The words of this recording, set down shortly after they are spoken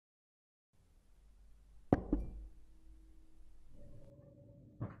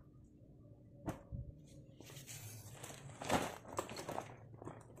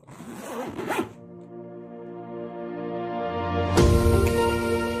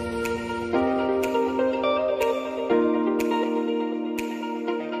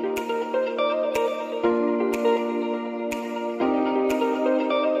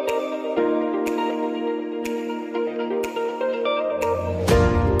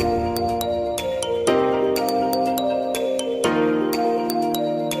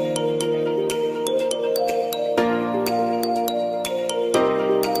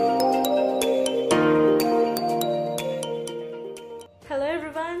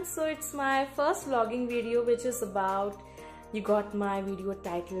everyone, so it's my first vlogging video which is about, you got my video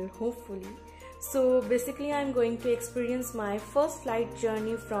title hopefully. So basically I'm going to experience my first flight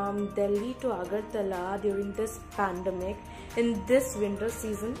journey from Delhi to Agartala during this pandemic in this winter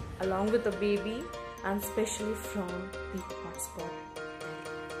season along with the baby and especially from the hotspot.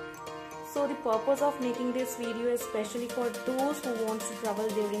 So the purpose of making this video is especially for those who want to travel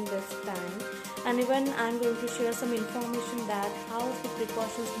during this time, and even I'm going to share some information that how the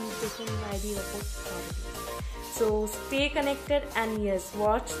precautions being taken by the airport authorities. So stay connected and yes,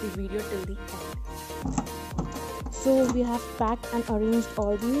 watch the video till the end. So we have packed and arranged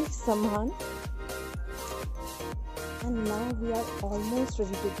all the saman and now we are almost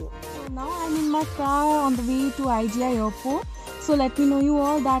ready to go. So now I'm in my car on the way to IGI airport. So let me know you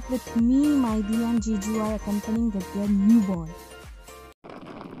all that with me, Maidi and Jiju are accompanying with their newborn.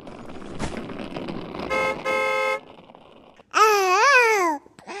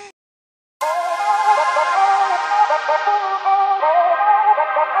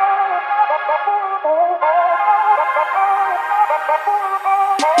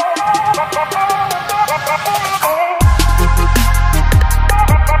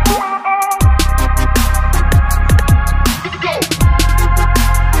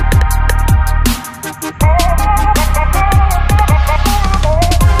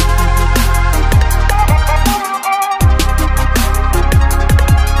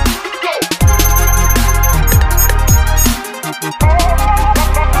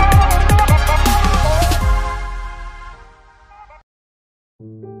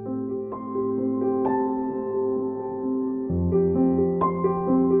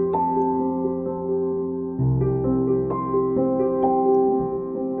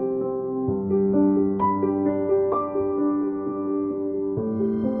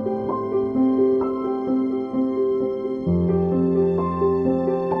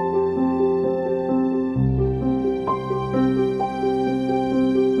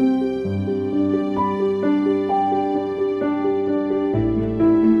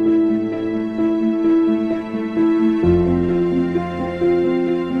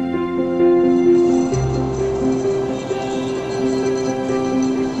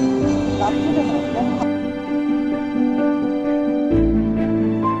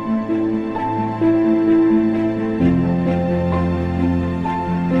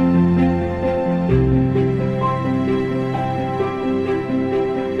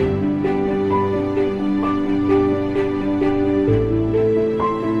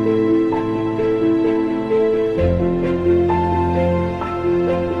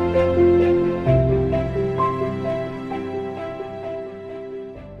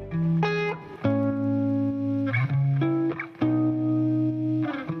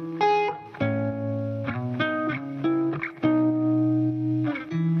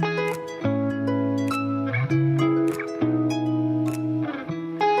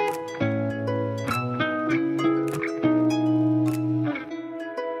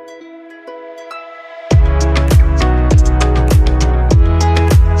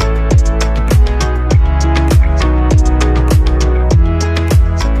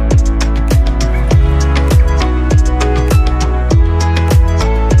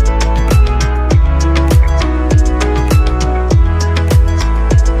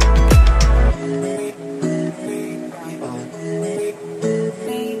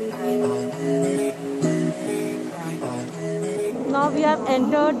 Now we have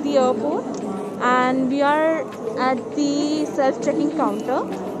entered the airport and we are at the self-checking counter.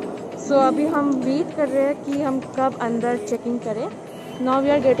 So अभी हम wait कर रहे हैं कि हम कब अंदर checking करें. Now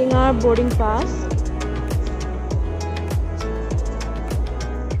we are getting our boarding pass.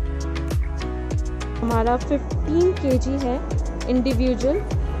 हमारा 15 kg है individual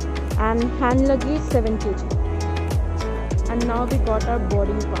and hand luggage 7 kg. And now we got our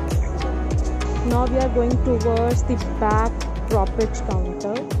boarding pass. Now we are going towards the back droppage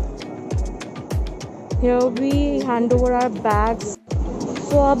counter. Here we hand over our bags.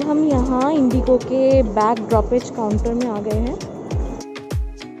 So अब हम यहाँ Indigo के bag droppage counter में आ गए हैं.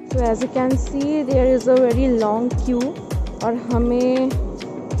 So as you can see there is a very long queue और हमें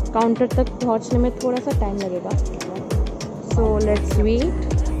counter तक पहुँचने में थोड़ा सा टाइम लगेगा. So let's wait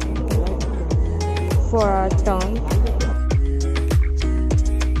for our turn.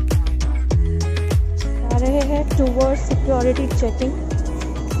 आ रहे हैं towards security checking.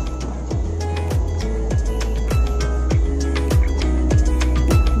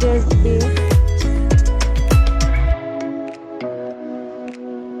 There's the bay.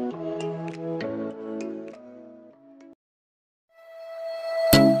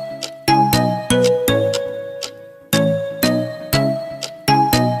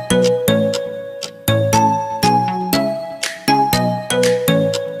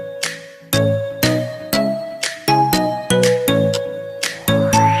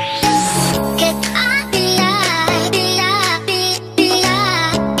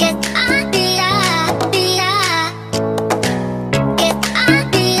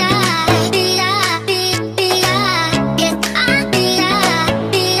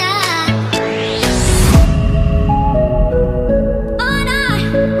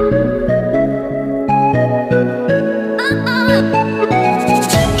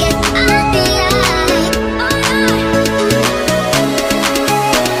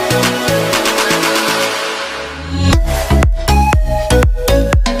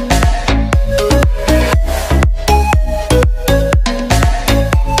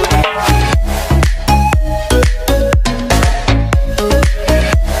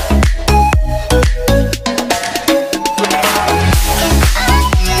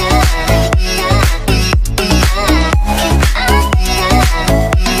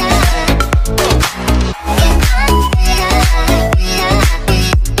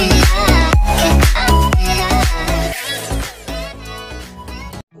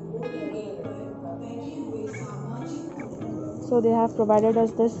 So they have provided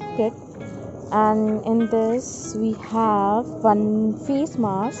us this kit, and in this we have one face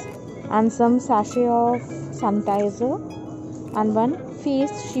mask and some sachet of sanitizer and one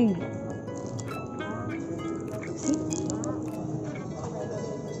face shield. See?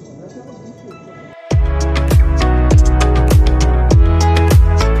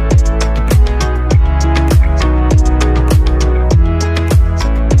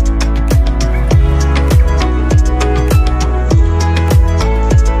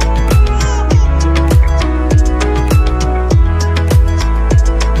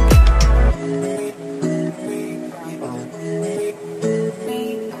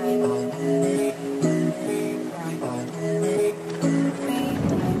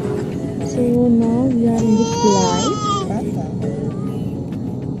 So now we are in the flight.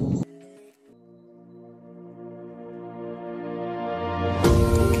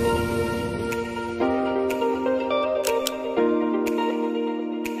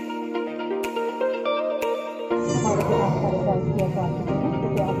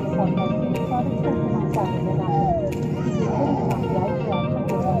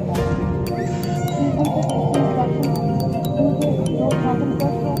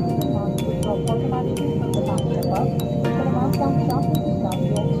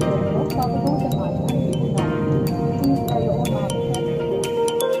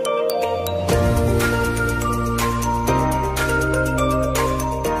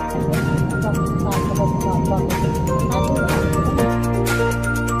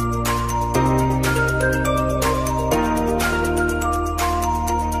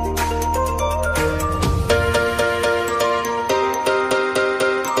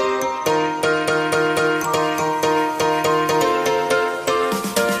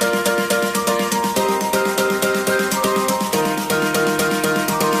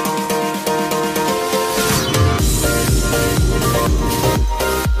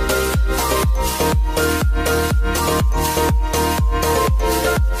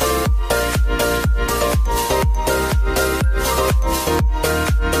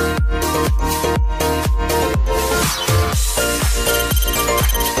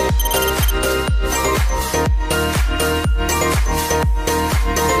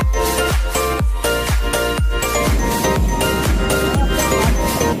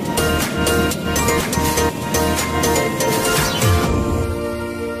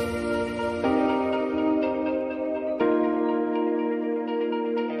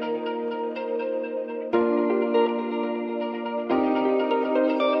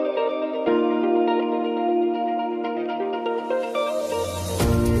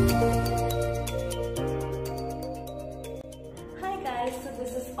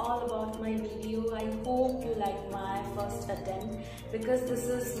 attempt because this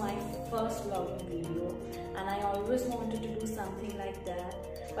is my first vlogging video and I always wanted to do something like that,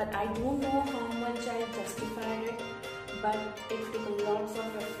 but I don't know how much I justified it, but it took lots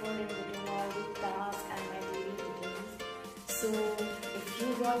of effort in between all the tasks and my daily routines. So if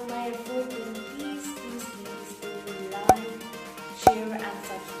you got my effort, then please do like, share and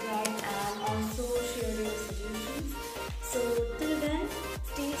subscribe, and also share your suggestions. So till then,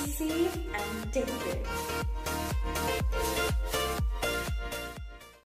 stay safe and take care.